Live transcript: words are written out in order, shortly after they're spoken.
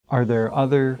Are there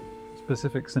other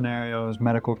specific scenarios,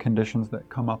 medical conditions that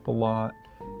come up a lot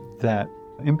that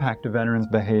impact a veteran's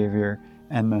behavior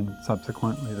and then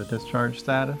subsequently the discharge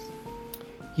status?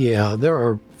 Yeah, there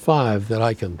are 5 that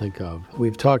I can think of.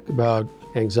 We've talked about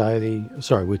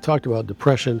we've talked about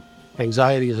depression.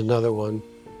 Anxiety is another one.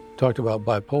 Talked about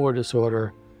bipolar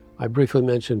disorder. I briefly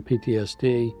mentioned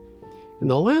PTSD. And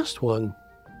the last one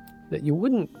that you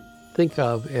wouldn't think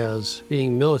of as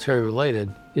being military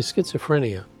related is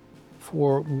schizophrenia.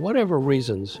 For whatever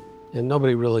reasons, and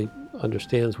nobody really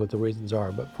understands what the reasons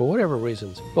are, but for whatever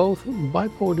reasons, both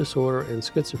bipolar disorder and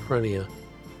schizophrenia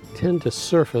tend to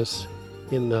surface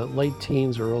in the late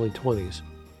teens or early 20s.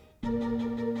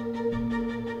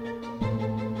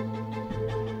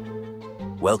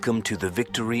 Welcome to the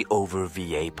Victory Over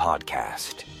VA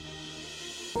podcast,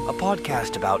 a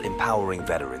podcast about empowering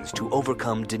veterans to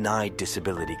overcome denied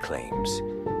disability claims.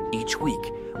 Each week,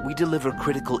 we deliver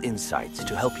critical insights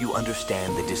to help you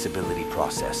understand the disability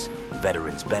process,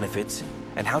 veterans' benefits,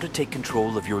 and how to take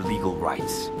control of your legal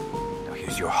rights. Now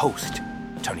here's your host,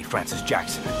 Attorney Francis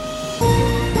Jackson.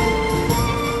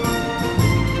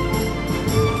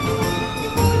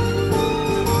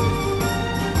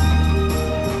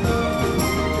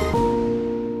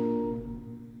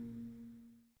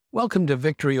 Welcome to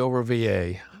Victory Over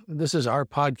VA. This is our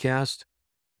podcast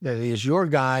that is your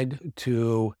guide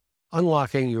to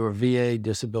unlocking your VA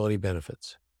disability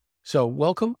benefits. So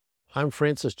welcome. I'm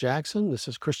Francis Jackson. This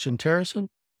is Christian Terrison.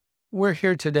 We're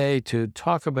here today to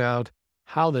talk about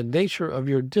how the nature of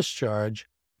your discharge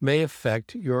may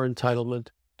affect your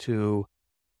entitlement to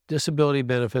disability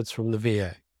benefits from the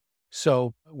VA.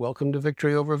 So welcome to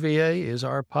Victory Over VA is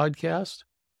our podcast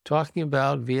talking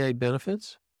about VA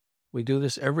benefits. We do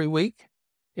this every week,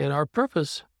 and our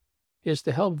purpose is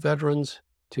to help veterans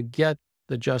to get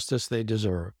the justice they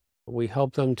deserve. We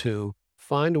help them to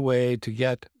find a way to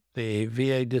get the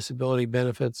VA disability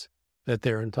benefits that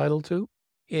they're entitled to.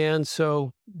 And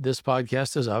so this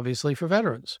podcast is obviously for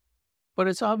veterans, but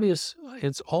it's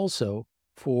also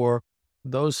for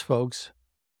those folks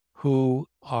who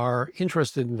are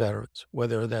interested in veterans,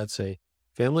 whether that's a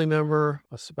family member,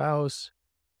 a spouse,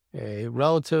 a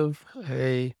relative,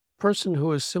 a person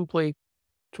who is simply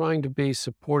trying to be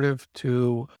supportive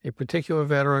to a particular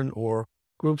veteran or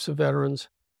groups of veterans.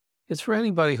 It's for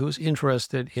anybody who's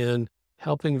interested in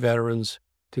helping veterans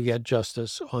to get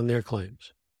justice on their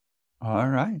claims. All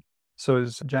right. So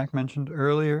as Jack mentioned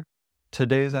earlier,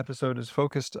 today's episode is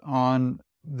focused on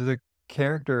the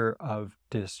character of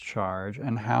discharge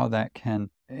and how that can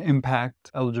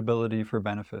impact eligibility for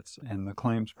benefits in the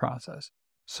claims process.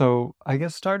 So I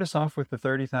guess start us off with the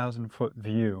 30,000-foot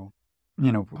view,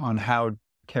 on how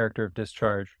character of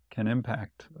discharge can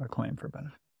impact a claim for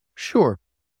benefit. Sure.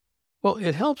 Well,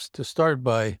 it helps to start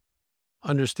by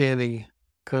understanding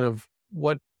kind of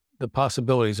what the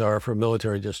possibilities are for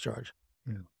military discharge.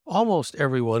 Yeah. Almost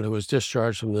everyone who is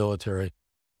discharged from the military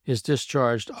is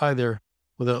discharged either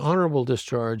with an honorable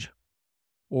discharge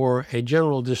or a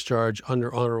general discharge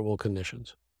under honorable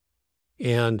conditions.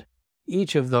 And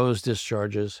each of those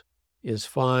discharges is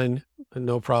fine and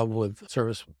no problem with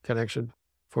service connection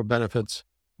for benefits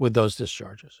with those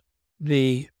discharges.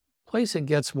 The place it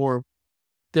gets more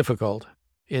difficult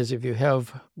is if you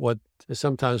have what is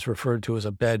sometimes referred to as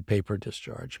a bad paper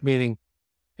discharge, meaning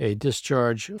a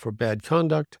discharge for bad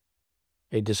conduct,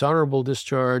 a dishonorable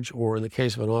discharge, or in the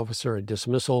case of an officer, a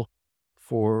dismissal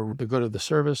for the good of the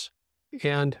service.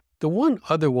 And the one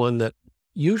other one that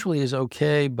usually is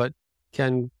okay but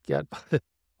can get a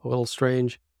little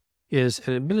strange is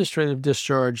an administrative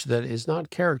discharge that is not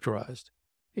characterized.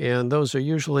 And those are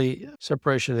usually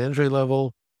separation at entry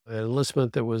level, an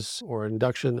enlistment or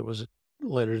induction that was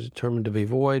later determined to be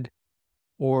void,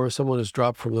 or someone is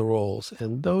dropped from the rolls.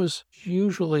 And those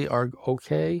usually are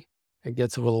okay. It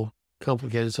gets a little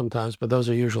complicated sometimes, but those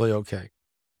are usually okay.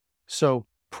 So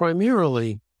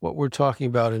primarily what we're talking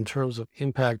about in terms of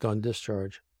impact on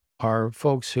discharge are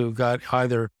folks who got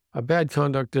either a bad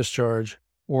conduct discharge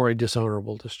or a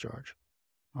dishonorable discharge.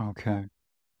 Okay.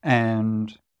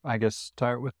 And I guess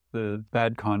start with the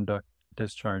bad conduct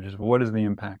discharges. What is the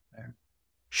impact there?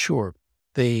 Sure.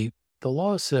 The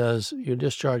law says your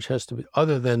discharge has to be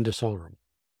other than dishonorable.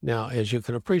 Now, as you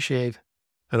can appreciate,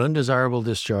 an undesirable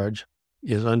discharge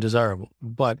is undesirable.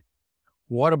 But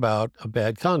what about a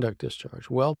bad conduct discharge?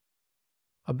 Well,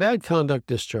 a bad conduct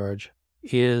discharge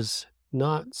is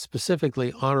not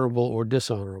specifically honorable or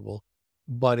dishonorable,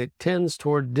 but it tends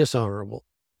toward dishonorable.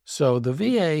 So the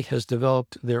VA has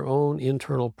developed their own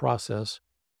internal process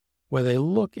where they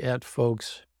look at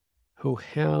folks who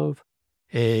have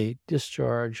a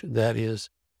discharge that is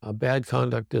a bad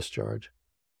conduct discharge,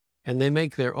 and they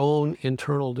make their own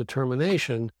internal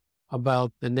determination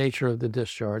about the nature of the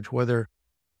discharge, whether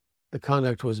the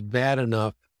conduct was bad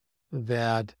enough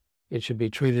that it should be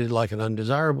treated like an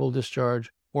undesirable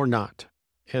discharge or not.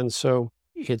 And so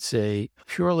it's a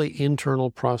purely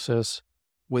internal process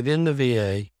within the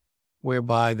VA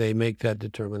whereby they make that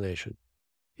determination.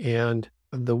 And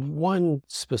the one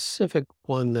specific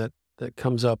one that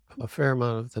comes up a fair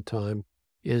amount of the time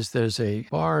is there's a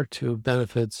bar to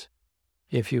benefits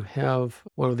if you have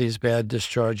one of these bad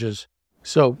discharges.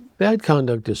 So bad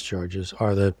conduct discharges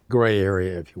are the gray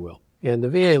area, if you will. And the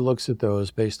VA looks at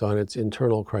those based on its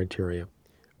internal criteria.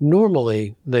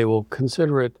 Normally, they will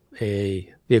consider it the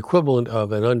equivalent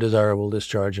of an undesirable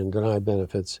discharge and deny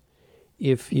benefits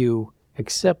if you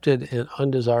accepted an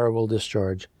undesirable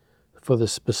discharge for the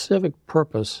specific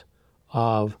purpose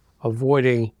of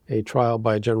avoiding a trial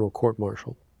by a general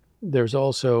court-martial. There's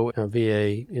also a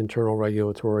VA internal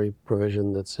regulatory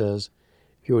provision that says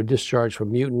if you were discharged for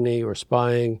mutiny or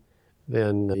spying,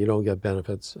 then you don't get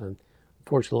benefits. And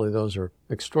fortunately, those are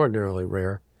extraordinarily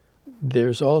rare.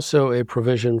 There's also a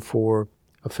provision for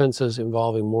offenses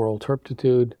involving moral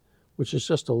turpitude, which is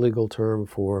just a legal term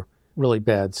for really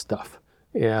bad stuff.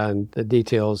 And the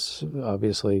details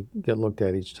obviously get looked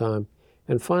at each time.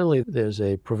 And finally, there's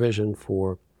a provision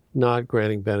for not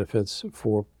granting benefits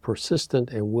for persistent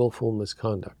and willful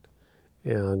misconduct.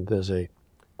 And there's a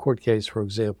court case, for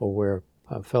example, where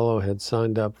a fellow had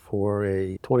signed up for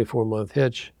a 24-month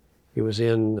hitch. He was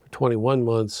in 21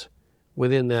 months.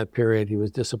 Within that period, he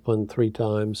was disciplined 3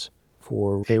 times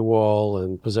for AWOL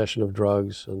and possession of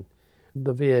drugs. And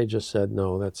the VA just said,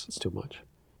 no, that's too much.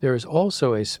 There is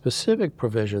also a specific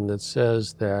provision that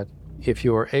says that if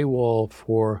you are AWOL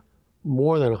for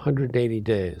more than 180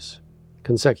 days,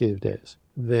 consecutive days,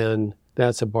 then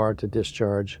that's a bar to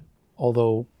discharge.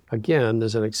 Although, again,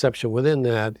 there's an exception within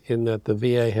that in that the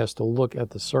VA has to look at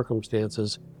the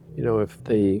circumstances. You know, if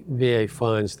the VA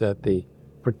finds that the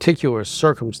particular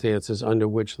circumstances under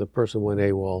which the person went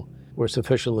AWOL were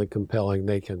sufficiently compelling,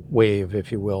 they can waive,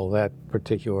 if you will, that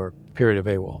particular period of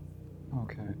AWOL.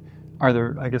 Okay. Are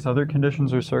there, I guess, other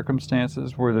conditions or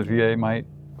circumstances where the VA might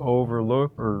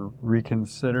overlook or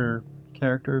reconsider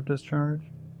character of discharge?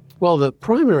 Well, the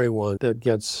primary one that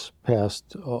gets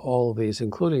past all of these,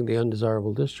 including the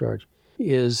undesirable discharge,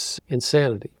 is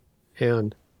insanity.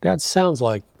 And that sounds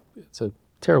like it's a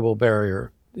terrible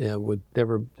barrier and would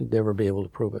never be able to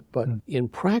prove it. But in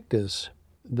practice,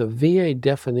 the VA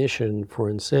definition for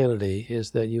insanity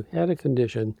is that you had a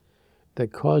condition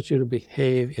that caused you to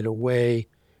behave in a way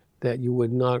that you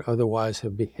would not otherwise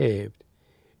have behaved.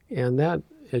 And that,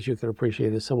 as you can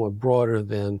appreciate, is somewhat broader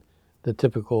than the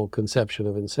typical conception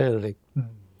of insanity.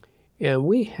 And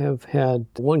we have had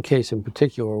one case in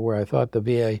particular where I thought the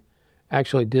VA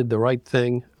actually did the right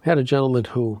thing. I had a gentleman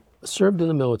who served in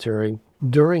the military.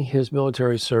 During his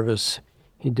military service,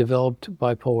 he developed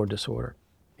bipolar disorder.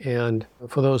 And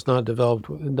for those not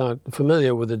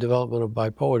familiar with the development of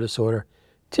bipolar disorder,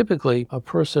 typically a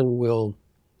person will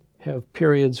have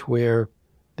periods where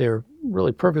they're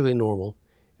really perfectly normal.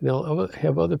 And they'll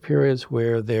have other periods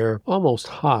where they're almost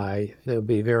high. They'll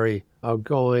be very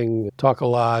outgoing, talk a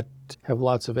lot, have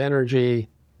lots of energy,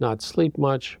 not sleep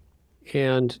much.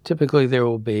 And typically there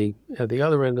will be, at the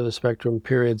other end of the spectrum,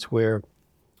 periods where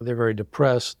they're very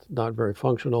depressed, not very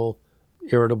functional,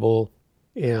 irritable,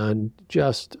 and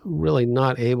just really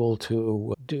not able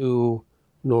to do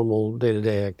normal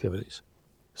day-to-day activities.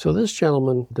 So this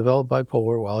gentleman developed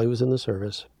bipolar while he was in the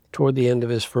service, toward the end of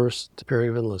his first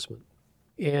period of enlistment.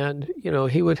 And, you know,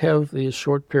 he would have these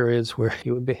short periods where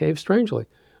he would behave strangely,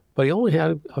 but he only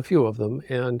had a few of them,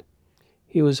 and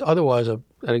he was otherwise an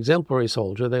exemplary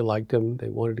soldier. They liked him. They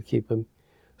wanted to keep him.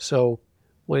 So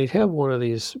when he'd have one of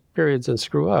these periods and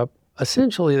screw up,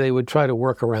 essentially they would try to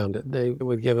work around it. They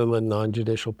would give him a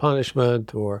non-judicial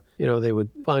punishment, or, you know, they would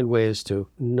find ways to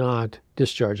not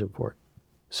discharge him for it.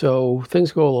 So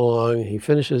things go along. He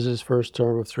finishes his first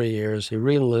term of 3 years. He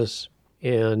re-enlists,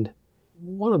 and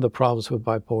one of the problems with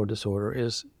bipolar disorder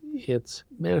is it's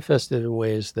manifested in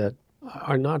ways that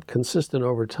are not consistent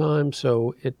over time,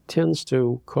 so it tends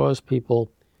to cause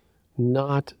people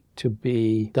not to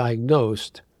be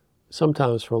diagnosed,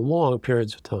 sometimes for long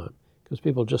periods of time, because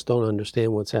people just don't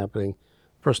understand what's happening.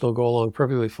 The person will go along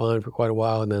perfectly fine for quite a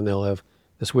while, and then they'll have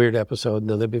this weird episode, and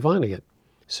then they'll be fine again.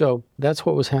 So that's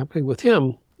what was happening with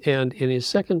him. And in his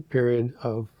second period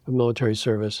of military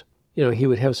service, you know, he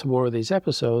would have some more of these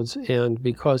episodes, and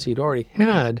because he'd already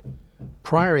had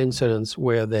prior incidents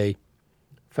where they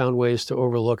found ways to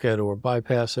overlook it or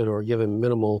bypass it or give him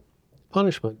minimal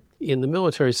punishment, in the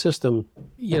military system,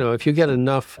 if you get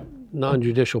enough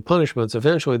non-judicial punishments,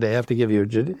 eventually they have to give you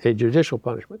a judicial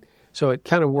punishment. So it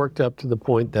kind of worked up to the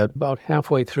point that about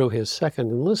halfway through his second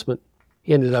enlistment,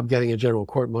 he ended up getting a general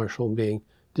court-martial and being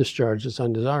discharged as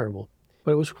undesirable.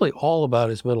 But it was really all about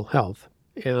his mental health.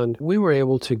 And we were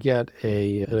able to get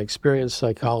an experienced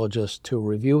psychologist to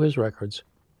review his records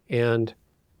and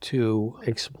to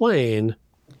explain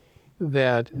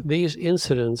that these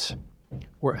incidents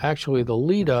were actually the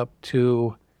lead up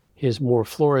to his more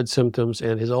florid symptoms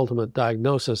and his ultimate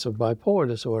diagnosis of bipolar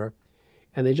disorder,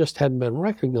 and they just hadn't been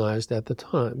recognized at the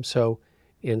time. So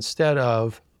instead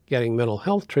of getting mental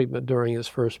health treatment during his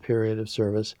first period of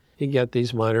service, he'd get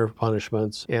these minor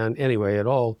punishments, and anyway, it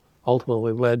all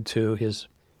ultimately led to his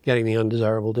getting the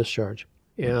undesirable discharge.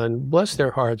 And bless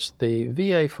their hearts, the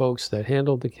VA folks that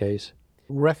handled the case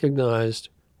recognized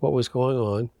what was going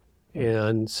on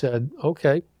and said,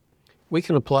 okay, we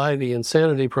can apply the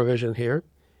insanity provision here,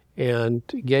 and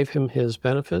gave him his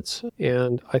benefits,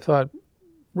 and I thought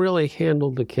really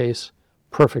handled the case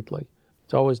perfectly.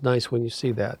 It's always nice when you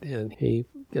see that, and he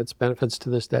gets benefits to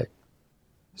this day.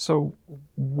 So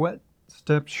what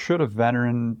steps should a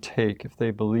veteran take if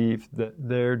they believe that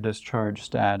their discharge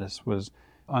status was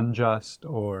unjust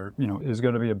or, is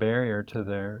going to be a barrier to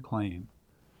their claim?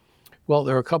 Well,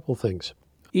 there are a couple things.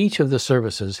 Each of the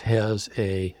services has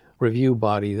a review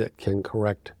body that can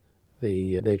correct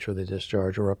the nature of the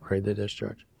discharge or upgrade the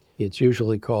discharge. It's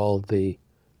usually called the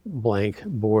blank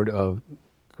Board of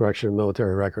Correction of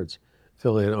Military Records,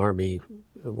 fill in Army,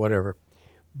 whatever.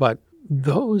 But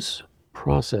those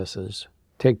processes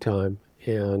take time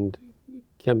and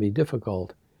can be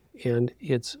difficult, and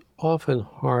it's often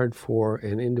hard for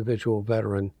an individual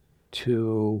veteran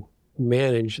to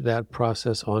manage that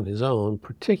process on his own,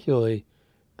 particularly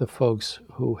the folks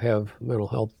who have mental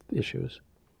health issues.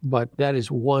 But that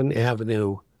is one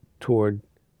avenue toward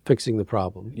fixing the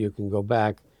problem. You can go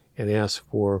back and ask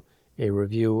for a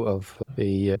review of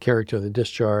the character of the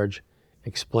discharge,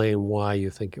 explain why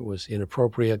you think it was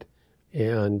inappropriate,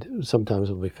 and sometimes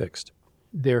it'll be fixed.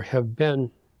 There have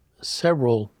been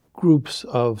several groups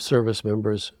of service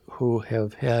members who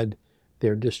have had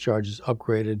their discharges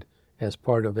upgraded as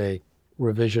part of a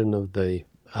revision of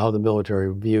how the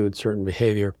military viewed certain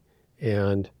behavior,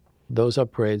 and those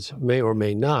upgrades may or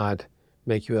may not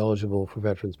make you eligible for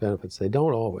veterans benefits. They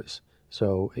don't always,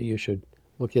 so you should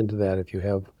look into that if you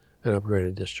have an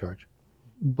upgraded discharge.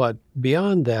 But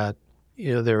beyond that,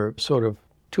 there are sort of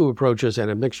two approaches and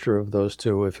a mixture of those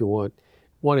two if you want.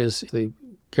 One is the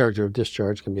character of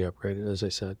discharge can be upgraded, as I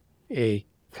said. A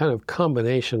kind of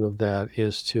combination of that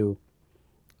is to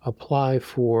apply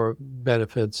for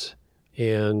benefits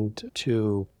and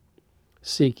to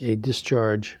seek a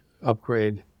discharge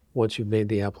upgrade once you've made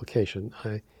the application.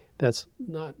 That's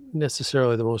not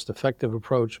necessarily the most effective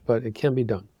approach, but it can be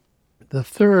done. The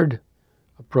third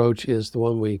approach is the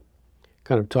one we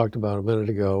kind of talked about a minute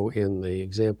ago in the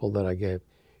example that I gave.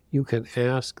 You can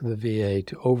ask the VA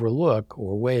to overlook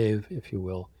or waive, if you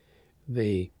will,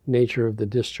 the nature of the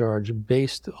discharge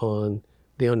based on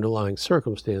the underlying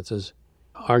circumstances,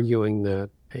 arguing that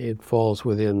it falls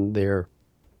within their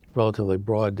relatively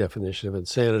broad definition of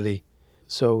insanity.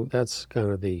 So that's kind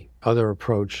of the other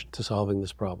approach to solving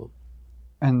this problem.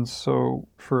 And so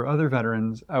for other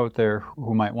veterans out there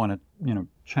who might want to,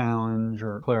 challenge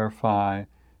or clarify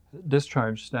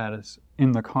discharge status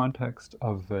in the context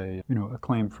of a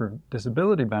claim for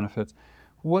disability benefits,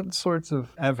 what sorts of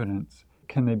evidence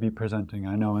can they be presenting?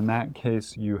 I know in that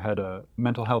case you had a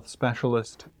mental health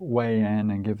specialist weigh in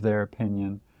and give their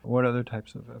opinion. What other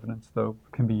types of evidence, though,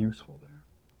 can be useful there?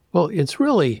 Well, it's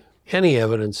really any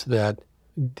evidence that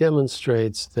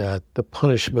demonstrates that the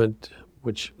punishment,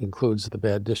 which includes the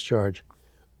bad discharge,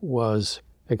 was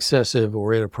excessive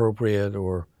or inappropriate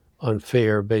or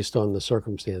unfair based on the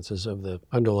circumstances of the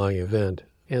underlying event.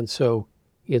 And so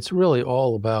it's really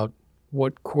all about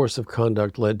what course of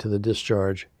conduct led to the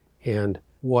discharge and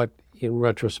what, in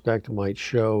retrospect, might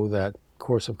show that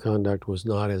course of conduct was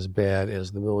not as bad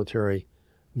as the military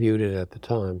viewed it at the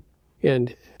time.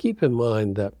 And keep in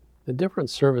mind that the different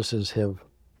services have,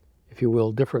 if you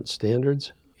will, different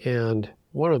standards. And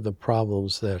one of the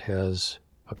problems that has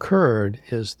occurred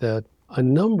is that a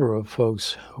number of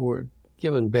folks who were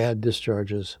given bad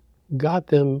discharges got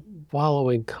them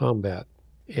following combat.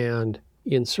 And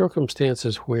in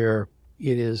circumstances where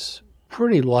it is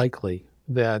pretty likely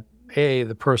that A,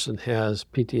 the person has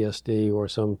PTSD or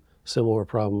some similar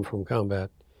problem from combat,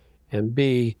 and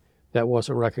B, that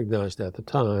wasn't recognized at the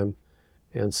time,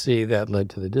 and C, that led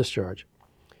to the discharge.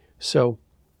 So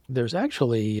there's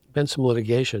actually been some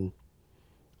litigation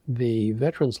The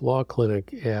Veterans Law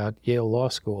Clinic at Yale Law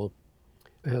School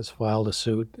has filed a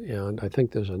suit, and I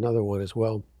think there's another one as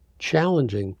well,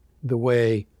 challenging the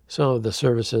way some of the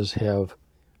services have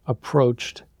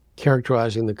approached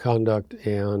characterizing the conduct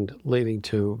and leading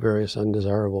to various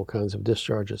undesirable kinds of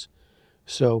discharges.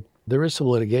 So there is some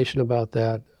litigation about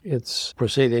that. It's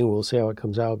proceeding. We'll see how it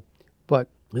comes out. But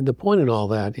the point in all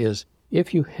that is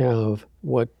if you have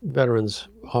what veterans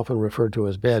often refer to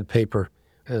as bad paper,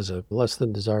 as a less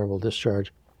than desirable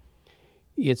discharge,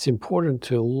 it's important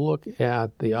to look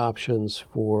at the options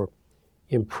for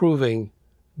improving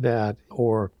that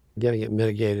or getting it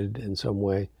mitigated in some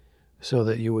way so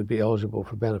that you would be eligible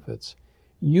for benefits.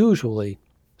 Usually,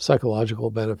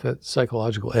 psychological benefits,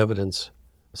 psychological evidence,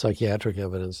 psychiatric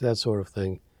evidence, that sort of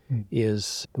thing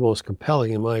is the most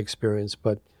compelling in my experience,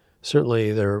 but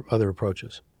certainly there are other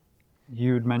approaches.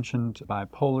 You'd mentioned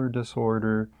bipolar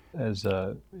disorder as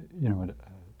a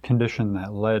condition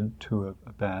that led to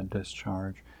a bad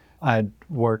discharge. I'd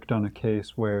worked on a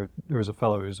case where there was a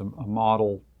fellow who was a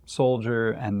model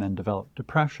soldier and then developed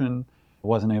depression,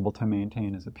 wasn't able to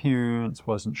maintain his appearance,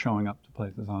 wasn't showing up to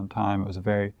places on time. It was a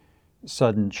very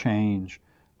sudden change.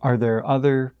 Are there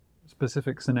other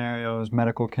specific scenarios,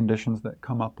 medical conditions that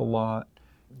come up a lot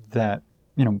that,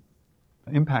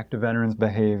 impact a veteran's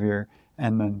behavior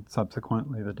and then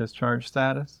subsequently the discharge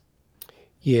status?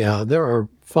 Yeah, there are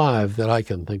 5 that I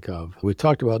can think of. We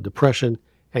talked about depression.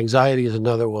 Anxiety is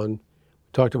another one. We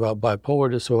talked about bipolar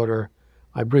disorder.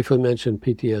 I briefly mentioned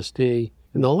PTSD.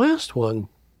 And the last one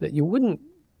that you wouldn't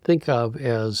think of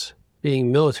as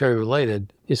being military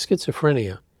related is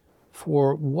schizophrenia.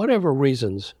 For whatever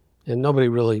reasons, and nobody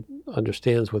really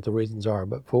understands what the reasons are,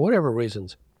 but for whatever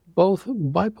reasons, both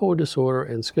bipolar disorder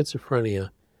and schizophrenia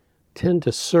tend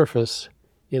to surface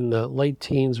in the late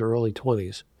teens or early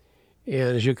 20s.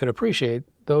 And as you can appreciate,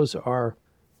 those are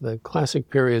the classic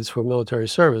periods for military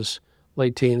service,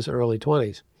 late teens, early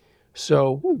 20s.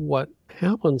 So what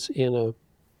happens in a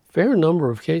fair number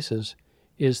of cases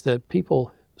is that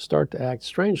people start to act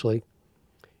strangely,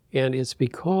 and it's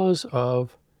because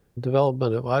of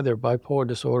development of either bipolar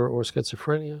disorder or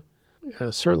schizophrenia.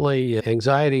 Certainly,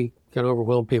 anxiety can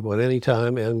overwhelm people at any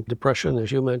time, and depression,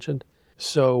 as you mentioned.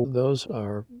 So those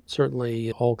are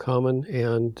certainly all common,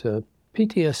 and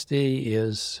PTSD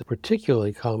is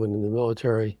particularly common in the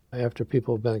military after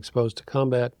people have been exposed to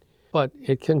combat, but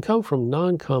it can come from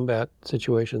non-combat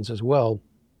situations as well.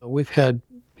 We've had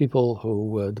people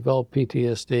who develop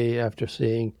PTSD after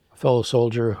seeing a fellow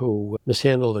soldier who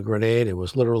mishandled a grenade and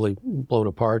was literally blown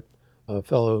apart, a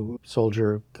fellow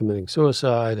soldier committing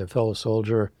suicide, a fellow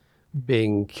soldier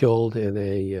being killed in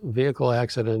a vehicle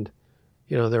accident.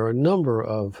 There are a number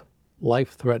of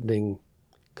life-threatening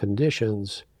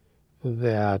conditions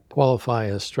that qualify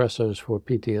as stressors for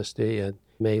PTSD and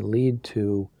may lead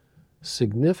to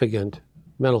significant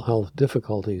mental health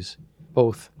difficulties,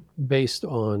 both based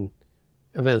on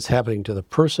events happening to the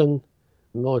person.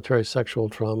 Military sexual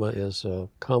trauma is a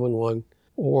common one,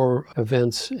 or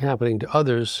events happening to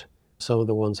others, some of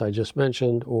the ones I just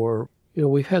mentioned, or,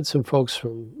 we've had some folks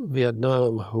from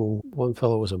Vietnam who, one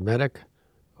fellow was a medic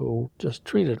who just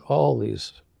treated all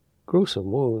these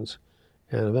gruesome wounds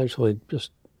and eventually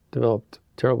just developed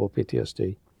terrible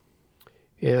PTSD.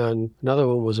 And another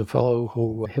one was a fellow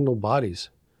who handled bodies,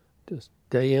 just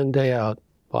day in, day out,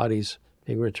 bodies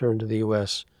being returned to the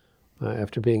U.S.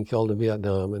 After being killed in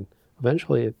Vietnam. And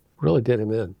eventually it really did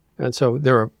him in. And so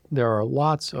there are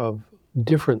lots of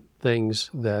different things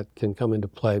that can come into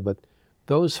play, but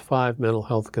those 5 mental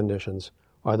health conditions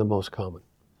are the most common.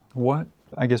 What,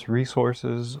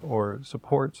 resources or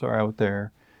supports are out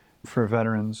there for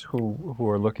veterans who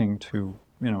are looking to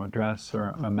address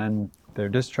or amend their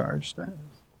discharge status?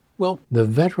 Well, the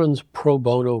Veterans Pro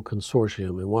Bono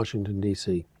Consortium in Washington,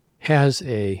 D.C. has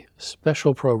a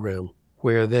special program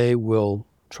where they will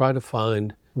try to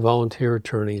find volunteer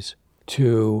attorneys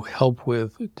to help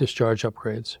with discharge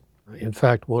upgrades. In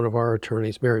fact, one of our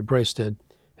attorneys, Mary Brasted,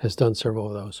 has done several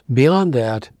of those. Beyond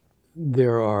that,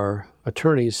 there are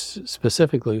attorneys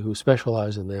specifically who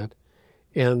specialize in that,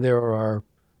 and there are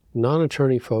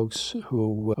non-attorney folks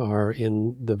who are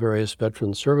in the various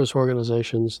veteran service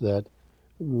organizations that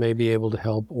may be able to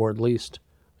help, or at least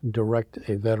direct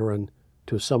a veteran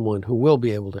to someone who will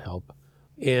be able to help.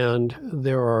 And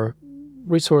there are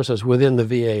resources within the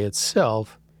VA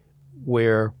itself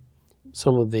where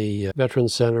some of the veteran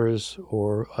centers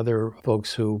or other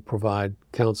folks who provide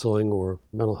counseling or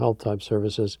mental health type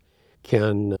services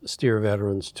can steer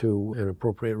veterans to an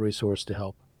appropriate resource to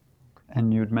help.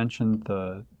 And you'd mentioned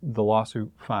the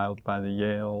lawsuit filed by the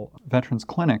Yale Veterans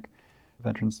Clinic,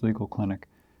 Veterans Legal Clinic.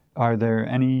 Are there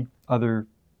any other,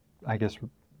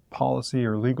 policy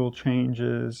or legal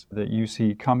changes that you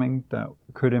see coming that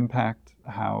could impact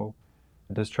how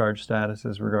discharge status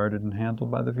is regarded and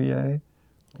handled by the VA?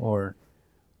 Or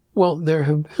Well, there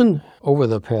have been, over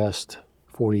the past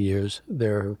 40 years,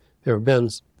 there have been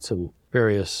some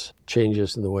various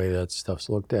changes in the way that stuff's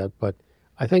looked at. But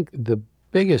I think the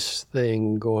biggest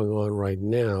thing going on right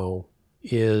now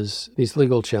is these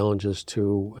legal challenges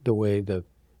to the way the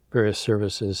various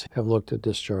services have looked at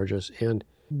discharges. And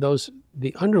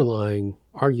the underlying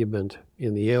argument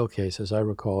in the Yale case, as I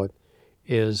recall it,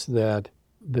 is that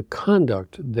the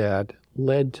conduct that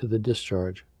led to the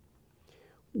discharge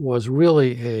was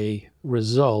really a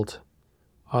result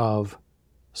of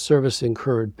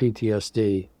service-incurred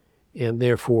PTSD, and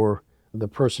therefore the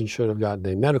person should have gotten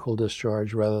a medical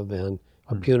discharge rather than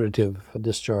a punitive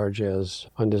discharge as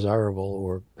undesirable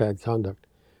or bad conduct.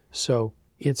 So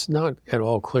it's not at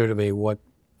all clear to me what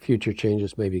future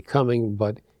changes may be coming,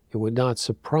 but it would not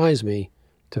surprise me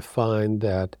to find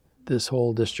that this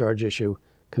whole discharge issue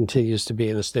continues to be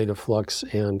in a state of flux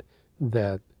and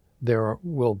that there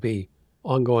will be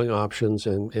ongoing options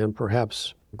and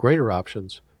perhaps greater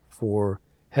options for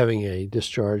having a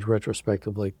discharge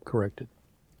retrospectively corrected.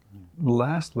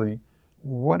 lastly,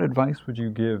 what advice would you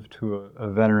give to a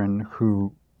veteran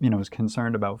who, is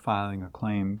concerned about filing a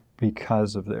claim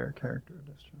because of their character of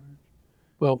discharge?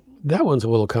 Well, that one's a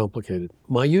little complicated.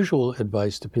 My usual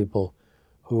advice to people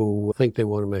who think they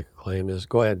want to make a claim is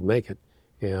go ahead and make it,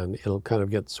 and it'll kind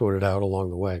of get sorted out along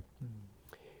the way.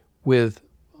 With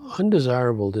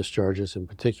undesirable discharges in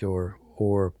particular,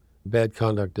 or bad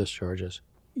conduct discharges,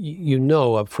 you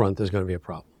know up front there's going to be a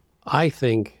problem. I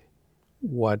think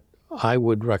what I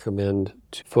would recommend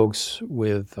to folks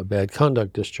with a bad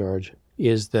conduct discharge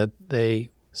is that they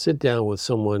sit down with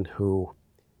someone who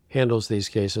handles these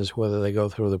cases, whether they go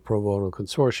through the pro bono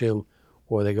consortium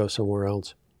or they go somewhere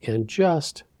else, and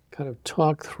just kind of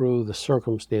talk through the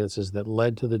circumstances that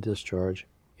led to the discharge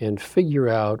and figure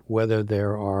out whether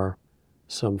there are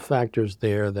some factors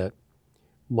there that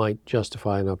might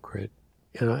justify an upgrade.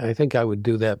 And I think I would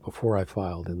do that before I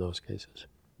filed in those cases.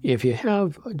 If you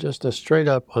have just a straight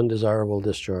up undesirable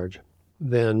discharge,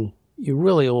 then you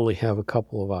really only have a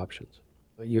couple of options.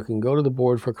 You can go to the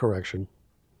board for correction,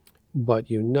 but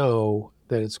you know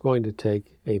that it's going to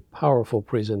take a powerful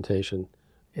presentation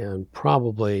and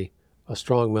probably a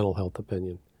strong mental health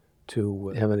opinion to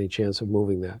have any chance of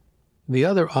moving that. The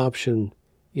other option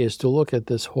is to look at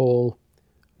this whole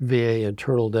VA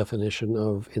internal definition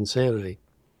of insanity.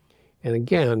 And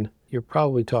again, you're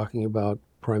probably talking about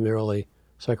primarily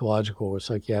psychological or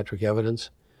psychiatric evidence.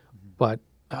 But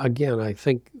again, I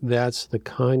think that's the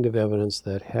kind of evidence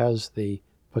that has the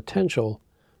potential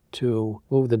to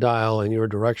move the dial in your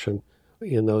direction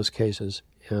in those cases.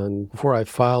 And before I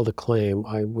filed a claim,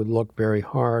 I would look very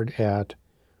hard at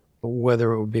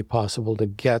whether it would be possible to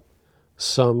get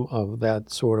some of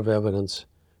that sort of evidence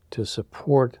to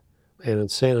support an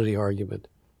insanity argument.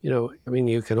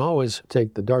 You can always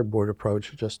take the dartboard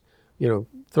approach, just,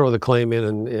 throw the claim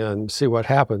in and see what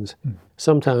happens.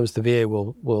 Sometimes the VA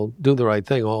will do the right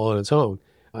thing all on its own.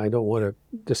 I don't want to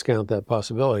discount that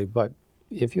possibility, but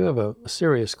if you have a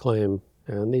serious claim,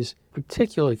 and these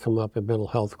particularly come up in mental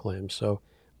health claims, so,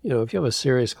 if you have a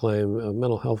serious claim, a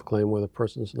mental health claim where the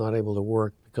person's not able to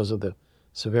work because of the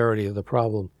severity of the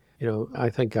problem, I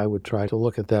think I would try to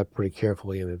look at that pretty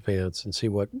carefully in advance and see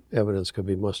what evidence could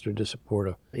be mustered to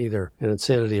support either an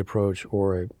insanity approach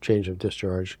or a change of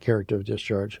discharge, character of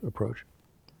discharge approach.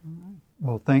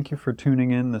 Well, thank you for tuning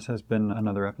in. This has been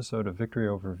another episode of Victory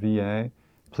Over VA.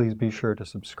 Please be sure to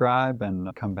subscribe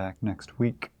and come back next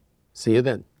week. See you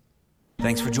then.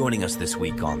 Thanks for joining us this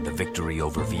week on the Victory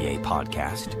Over VA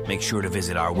podcast. Make sure to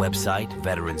visit our website,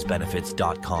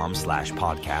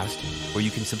 veteransbenefits.com/podcast, where you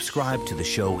can subscribe to the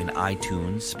show in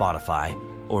iTunes, Spotify,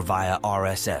 or via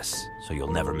RSS, so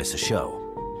you'll never miss a show.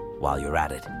 While you're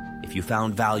at it, if you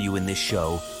found value in this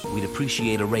show, we'd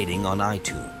appreciate a rating on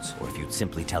iTunes, or if you'd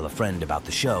simply tell a friend about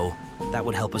the show, that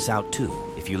would help us out too.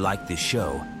 If you like this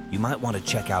show, you might want to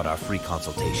check out our free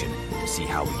consultation to see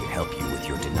how we can help you with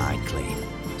your denied claim.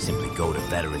 Simply go to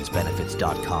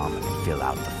veteransbenefits.com and fill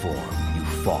out the form. You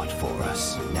fought for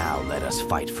us. Now let us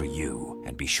fight for you.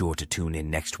 And be sure to tune in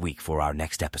next week for our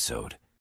next episode.